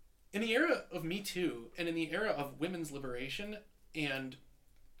in the era of Me Too and in the era of women's liberation and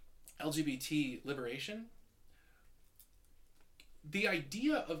LGBT liberation, the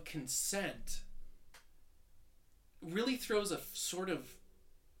idea of consent really throws a sort of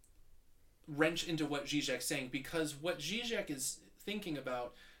wrench into what Zizek's saying, because what Žižek is thinking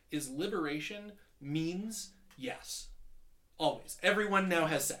about is liberation means yes. Always. Everyone now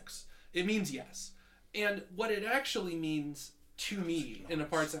has sex. It means yes. And what it actually means to me, in the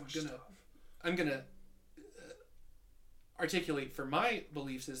parts I'm gonna articulate for my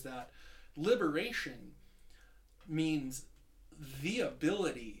beliefs, is that liberation means the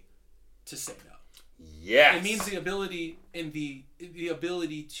ability to say no. Yes. It means the ability and the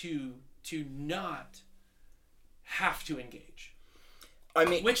ability to not have to engage. I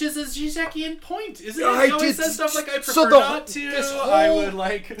mean, which is a Žižekian point, isn't it? He always says stuff like, I prefer not to.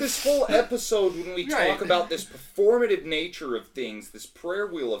 This whole episode, when we Right. talk about this performative nature of things, this prayer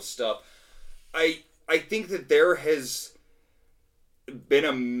wheel of stuff, I think that there has been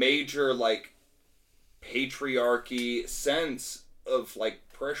a major, like, patriarchy sense of, like,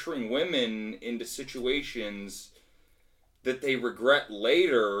 pressuring women into situations that they regret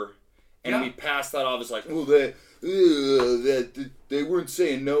later, and we pass that off as like, oh, they weren't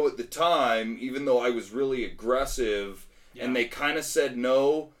saying no at the time, even though I was really aggressive, and they kind of said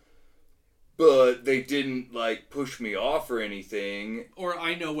no, but they didn't, like, push me off or anything. Or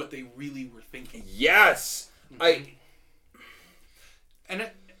I know what they really were thinking. Yes! Mm-hmm.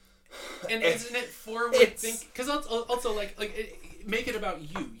 And isn't it forward think? Because also like make it about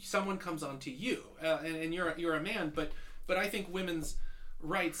you. Someone comes on to you, and you're a man, but I think women's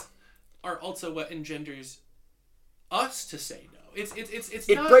rights are also what engenders us to say no.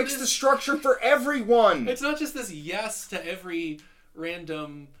 It breaks the structure for everyone. It's not just this yes to every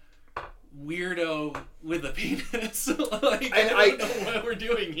random weirdo with a penis. Like, I don't know what we're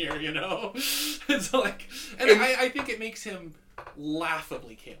doing here, you know? It's like, I think it makes him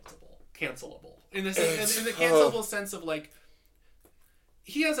laughably cancelable. In the cancelable sense of, like,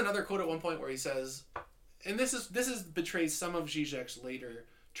 he has another quote at one point where he says, and this is betrays some of Žižek's later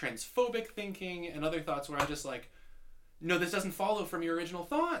transphobic thinking and other thoughts where I'm just like, no, this doesn't follow from your original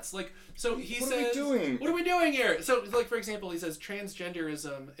thoughts. Like, so he says, what are we doing here? So, like, for example, he says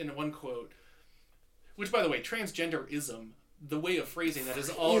transgenderism in one quote, which, by the way, transgenderism, the way of phrasing that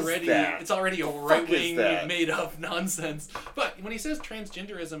is already, it's already a right-wing made-up nonsense. But when he says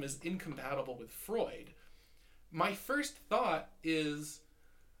transgenderism is incompatible with Freud, my first thought is,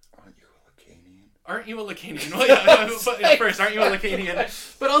 aren't you a Lacanian? Well, yeah, but first, aren't you a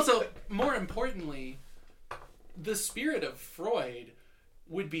Lacanian? But also, more importantly, the spirit of Freud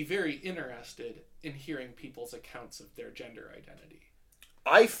would be very interested in hearing people's accounts of their gender identity.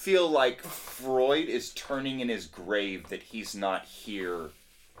 I feel like Freud is turning in his grave that he's not here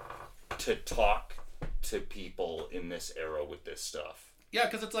to talk to people in this era with this stuff. Yeah,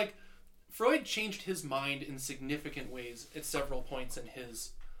 because it's like Freud changed his mind in significant ways at several points in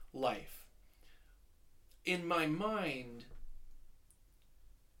his life. In my mind,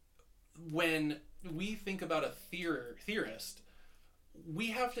 when we think about a theorist, we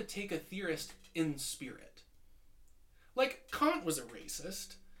have to take a theorist in spirit. Like, Kant was a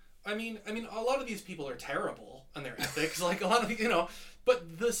racist. I mean, a lot of these people are terrible on their ethics. Like, a lot of,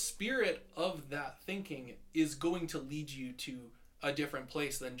 but the spirit of that thinking is going to lead you to a different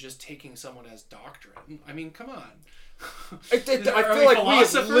place than just taking someone as doctrine. I mean, come on. I feel like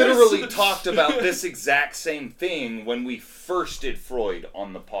we have literally talked about this exact same thing when we first did Freud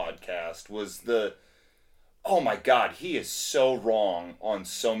on the podcast, was oh my God, he is so wrong on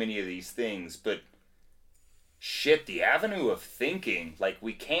so many of these things, but shit, the avenue of thinking, like,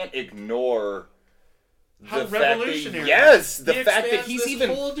 we can't ignore how revolutionary. The fact that he's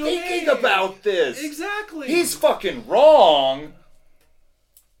even thinking about this. Exactly. He's fucking wrong,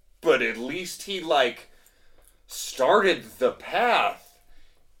 but at least he, like, started the path.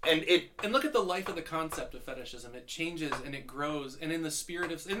 And look at the life of the concept of fetishism. It changes and it grows, and in the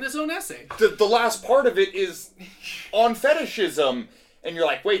spirit of, in this own essay, the last part of it is on fetishism, and you're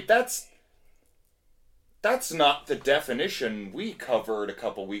like, wait, that's not the definition we covered a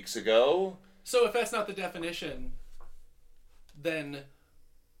couple weeks ago. So if that's not the definition, then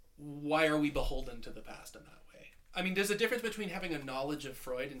why are we beholden to the past in that way? I mean, there's a difference between having a knowledge of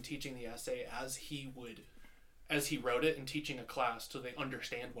Freud and teaching the essay as he wrote it and teaching a class so they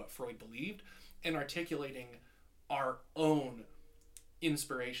understand what Freud believed, and articulating our own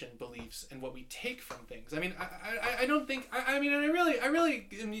inspiration, beliefs, and what we take from things. I mean, I don't think, I really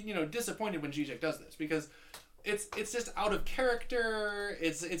am, disappointed when Žižek does this, because it's just out of character.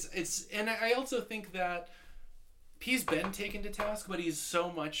 It's and I also think that he's been taken to task, but he's so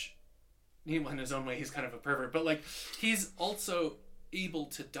much in his own way, he's kind of a pervert, but like he's also able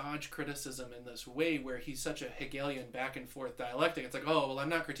to dodge criticism in this way where he's such a Hegelian back and forth dialectic. It's like, oh, well, I'm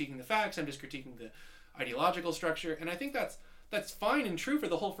not critiquing the facts, I'm just critiquing the ideological structure. And I think that's fine and true for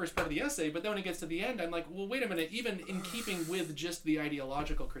the whole first part of the essay, but then when it gets to the end, I'm like, well, wait a minute, even in keeping with just the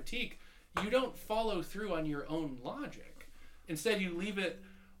ideological critique, you don't follow through on your own logic. Instead, you leave it,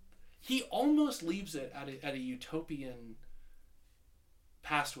 he almost leaves it at a utopian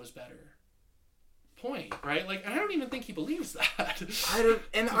past was better point, right? Like, and I don't even think he believes that. I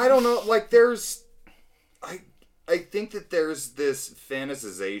don't know, like, I think that there's this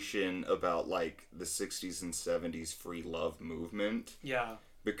fantasization about, like, the 60s and 70s free love movement. Yeah.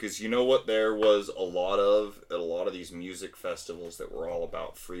 Because you know what there was a lot of at a lot of these music festivals that were all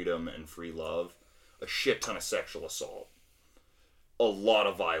about freedom and free love? A shit ton of sexual assault. A lot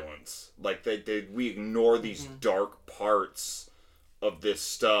of violence. Like, we ignore these dark parts of this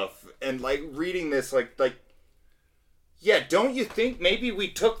stuff. And, like, reading this, like, yeah, don't you think maybe we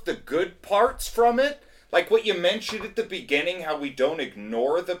took the good parts from it? Like what you mentioned at the beginning, how we don't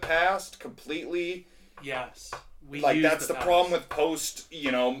ignore the past completely. Yes. Like, that's the problem with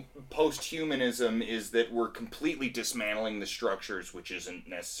post-humanism, is that we're completely dismantling the structures, which isn't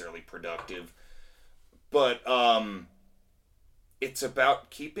necessarily productive. But, it's about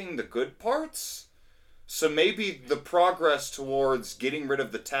keeping the good parts. So maybe the progress towards getting rid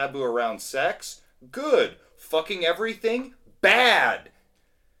of the taboo around sex, good. Fucking everything, bad.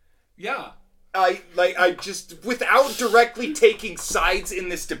 Yeah. I just, without directly taking sides in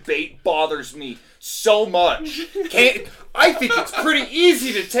this debate, bothers me so much. I think it's pretty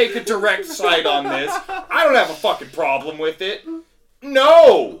easy to take a direct side on this. I don't have a fucking problem with it.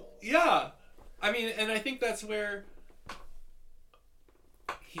 No! Yeah. I mean, and I think that's where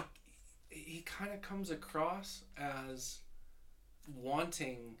he kind of comes across as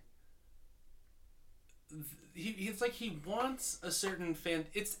wanting... It's like he wants a certain fan...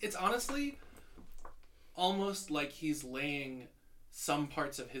 It's honestly... almost like he's laying some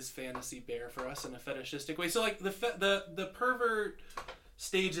parts of his fantasy bare for us in a fetishistic way. So like the pervert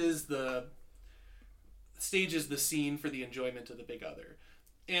stages the scene for the enjoyment of the big other.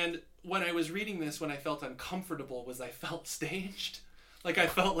 And when I was reading this, when I felt uncomfortable, was I felt staged. Like I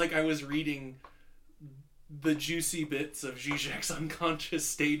felt like I was reading the juicy bits of Žižek's unconscious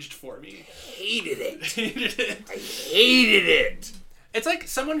staged for me. Hated it. Hated it. I hated it. It's like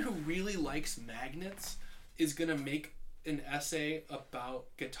someone who really likes magnets is going to make an essay about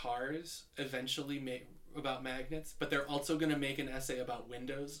guitars, eventually about magnets, but they're also going to make an essay about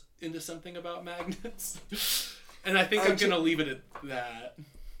windows into something about magnets. And I think I'm going to leave it at that.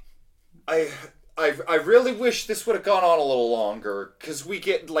 I really wish this would have gone on a little longer, because we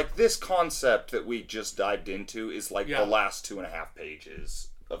get, like, this concept that we just dived into is, like, the last 2.5 pages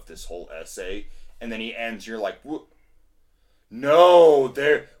of this whole essay, and then he ends, you're like, no,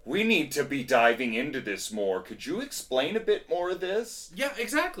 we need to be diving into this more. Could you explain a bit more of this? Yeah,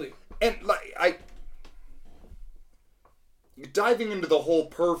 exactly. And, like, diving into the whole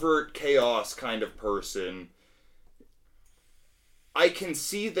pervert chaos kind of person, I can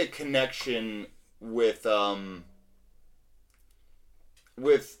see the connection with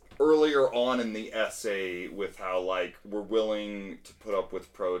earlier on in the essay, with how, like, we're willing to put up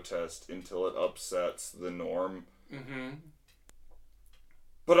with protest until it upsets the norm. Mm-hmm.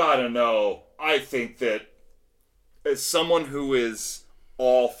 But I don't know. I think that as someone who is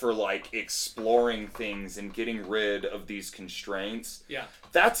all for, like, exploring things and getting rid of these constraints,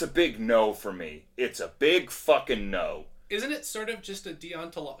 that's a big no for me. It's a big fucking no. Isn't it sort of just a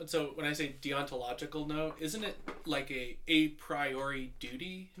so when I say deontological no, isn't it like a priori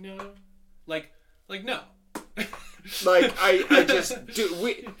duty no? Like no. Like, I just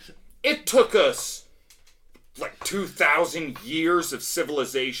it took us like 2,000 years of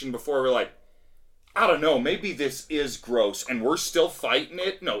civilization before we're like, I don't know, maybe this is gross, and we're still fighting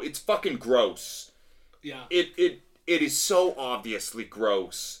it. No, it's fucking gross. Yeah. It is so obviously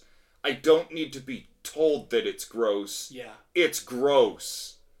gross. I don't need to be told that it's gross. Yeah. It's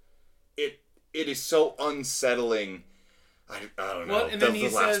gross. It is so unsettling. I don't know. Well, and then the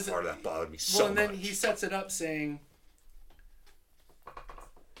last part of that bothered me so much. Well, and then he sets it up saying,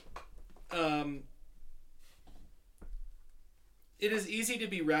 it is easy to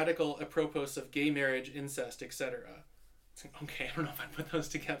be radical apropos of gay marriage, incest, etc. Okay, I don't know if I put those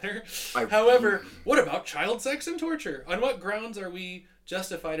together. However, what about child sex and torture? On what grounds are we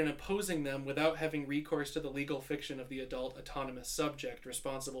justified in opposing them without having recourse to the legal fiction of the adult autonomous subject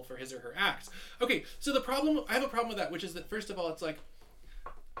responsible for his or her acts? Okay, so I have a problem with that, which is that, first of all, it's like,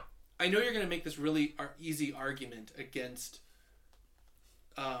 I know you're going to make this really easy argument against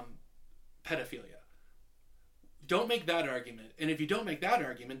pedophilia. Don't make that argument. And if you don't make that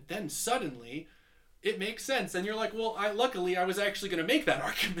argument, then suddenly it makes sense. And you're like, well, luckily I was actually going to make that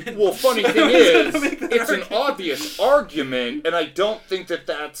argument. Well, funny thing is, it's an obvious argument, and I don't think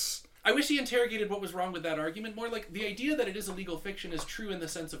that's... I wish he interrogated what was wrong with that argument more. Like, the idea that it is a legal fiction is true in the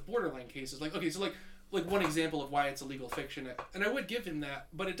sense of borderline cases. Like, okay, so like one example of why it's a legal fiction, and I would give him that,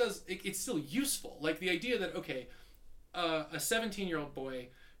 but it's still useful. Like, the idea that, okay, a 17-year-old boy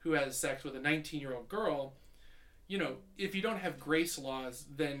who has sex with a 19-year-old girl, you know, if you don't have grace laws,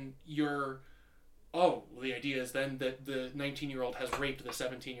 then the idea is then that the 19-year-old has raped the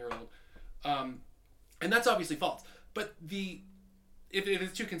 17-year-old. And that's obviously false. But if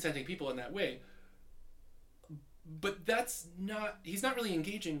it's two consenting people in that way, but he's not really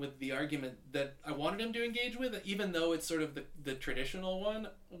engaging with the argument that I wanted him to engage with, even though it's sort of the traditional one.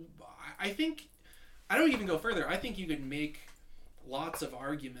 I don't even go further. I think you could make lots of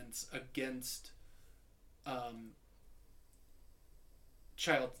arguments against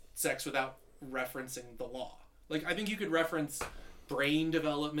child sex without referencing the law. Like, I think you could reference brain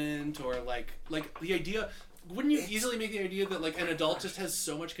development or like the idea. Wouldn't you easily make the idea that like an adult just has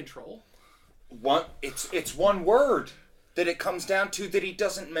so much control? It's one word that it comes down to that he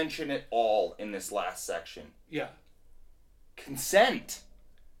doesn't mention at all in this last section. Yeah. Consent.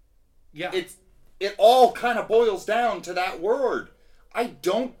 Yeah. It all kind of boils down to that word. I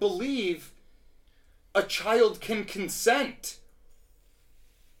don't believe a child can consent.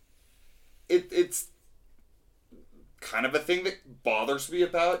 It's kind of a thing that bothers me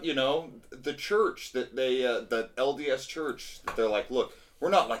about, you know, the church, that the LDS church. They're like, look, we're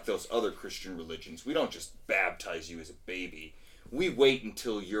not like those other Christian religions. We don't just baptize you as a baby. We wait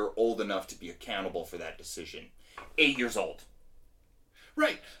until you're old enough to be accountable for that decision. 8 years old.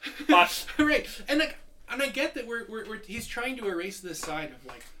 Right. Right. And I get that he's trying to erase this side of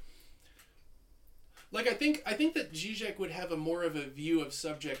like I think that Žižek would have a more of a view of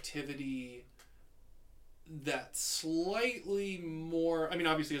subjectivity that's slightly more, I mean,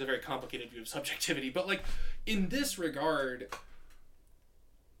 obviously it's a very complicated view of subjectivity, but like in this regard,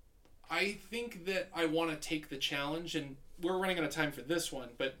 I think that I want to take the challenge, and we're running out of time for this one,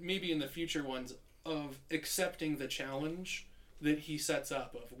 but maybe in the future ones, of accepting the challenge that he sets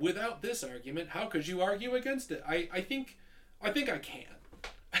up of, without this argument, how could you argue against it? I think I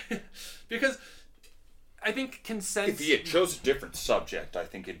can. Because I think consent... If he had chose a different subject, I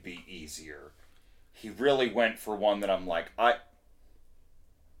think it'd be easier. He really went for one that I'm like, I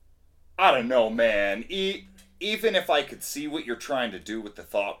don't know, man. Even if I could see what you're trying to do with the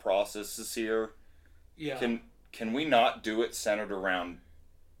thought processes here, yeah. Can we not do it centered around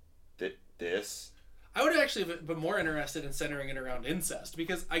this? I would actually be more interested in centering it around incest,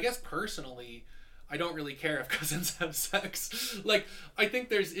 because I guess personally, I don't really care if cousins have sex. Like, I think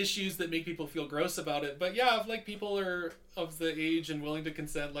there's issues that make people feel gross about it, but yeah, if like people are of the age and willing to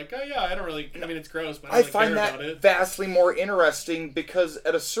consent, like, oh yeah, I don't really, I mean, it's gross, but I don't really care about it. I find that vastly more interesting, because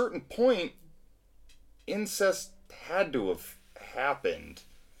at a certain point, incest had to have happened.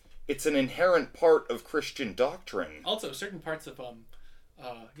 It's an inherent part of Christian doctrine. Also, certain parts of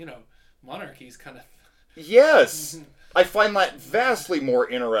monarchies kind of... Yes! I find that vastly more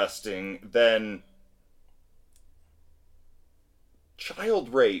interesting than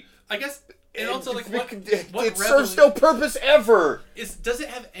child rape. I guess, and also, like, what it serves no purpose ever! Does it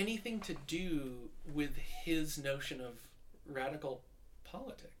have anything to do with his notion of radical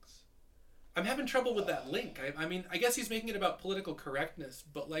politics? I'm having trouble with that link. I mean, I guess he's making it about political correctness,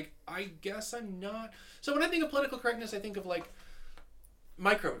 but, like, I guess I'm not... So when I think of political correctness, I think of, like,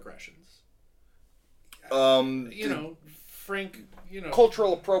 microaggressions.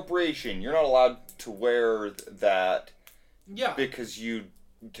 Cultural appropriation. You're not allowed to wear that because you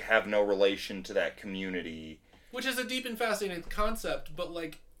have no relation to that community. Which is a deep and fascinating concept, but,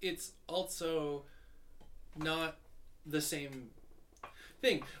 like, it's also not the same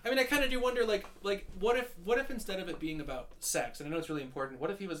thing. I mean, I kind of do wonder, like what if instead of it being about sex, and I know it's really important,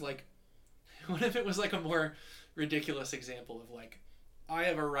 what if it was like a more ridiculous example of, like, I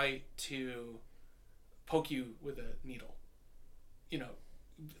have a right to poke you with a needle,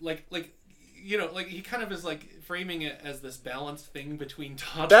 like he kind of is like framing it as this balanced thing between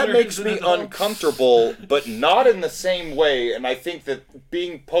toddlers. That makes me uncomfortable, but not in the same way. And I think that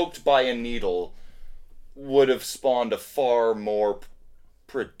being poked by a needle would have spawned a far more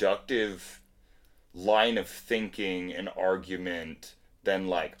productive line of thinking and argument than,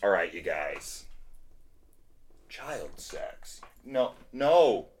 like, all right, you guys, child sex. No.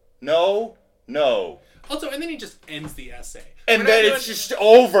 Also, and then he just ends the essay. And then it's just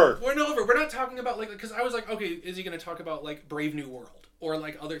over. We're not talking about, like, because I was like, okay, is he going to talk about, like, Brave New World? or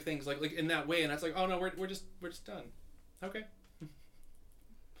like other things like in that way, and it's like, oh no, we're just done. Okay.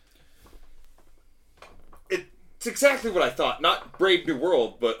 It's exactly what I thought. Not Brave New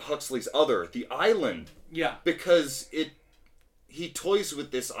World, but Huxley's other, The Island. Yeah. Because he toys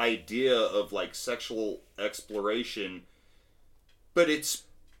with this idea of like sexual exploration, but it's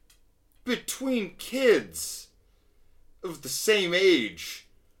between kids of the same age.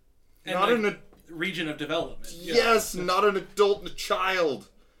 And not like in a region of development. Yes, not an adult and a child.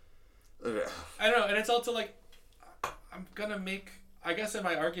 I don't know, and it's also like, I'm gonna make, I guess in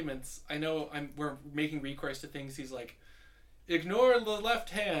my arguments, I know we're making recourse to things he's like, ignore the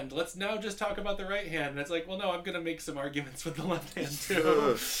left hand, let's now just talk about the right hand. And it's like, well, no, I'm gonna make some arguments with the left hand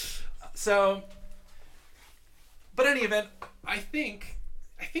too. So, but in any event, I think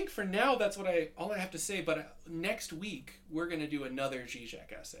for now that's all I have to say. But next week we're gonna do another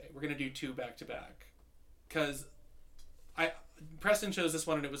Žižek essay. We're gonna do 2 back to back, because Preston chose this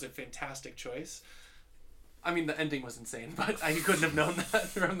one and it was a fantastic choice. I mean, the ending was insane, but I couldn't have known that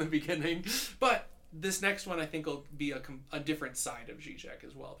from the beginning. But this next one I think will be a different side of Žižek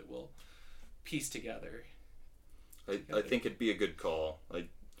as well that we'll piece together. I think it'd be a good call. I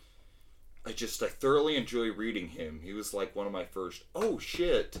thoroughly enjoy reading him. He was like one of my first, oh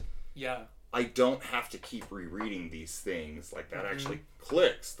shit. Yeah. I don't have to keep rereading these things. Like that actually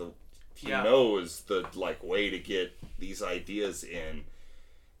clicks. He knows the like way to get these ideas in.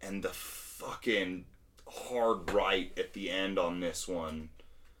 And the fucking hard right at the end on this one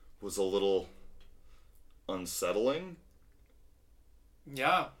was a little unsettling.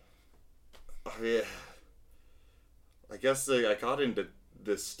 Yeah. I guess I got into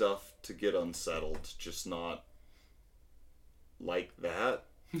this stuff to get unsettled, just not like that.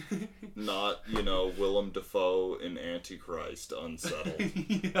 Not, Willem Dafoe in Antichrist unsettled.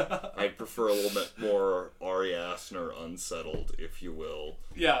 Yeah. I prefer a little bit more Ari Aster unsettled, if you will.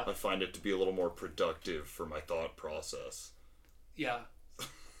 Yeah. I find it to be a little more productive for my thought process. Yeah.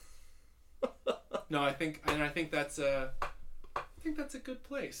 No, I think that's a good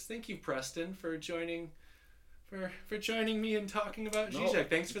place. Thank you, Preston, for joining me and talking about Žižek.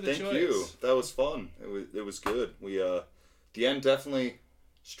 Thanks for the choice. Thank you. That was fun. It was good. We the end definitely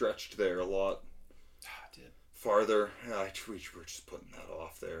stretched there a lot. It did. Farther. We were just putting that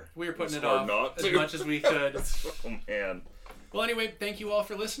off there. We were putting it off as much as we could. Oh man. Well, anyway, thank you all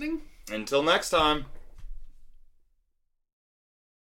for listening. Until next time.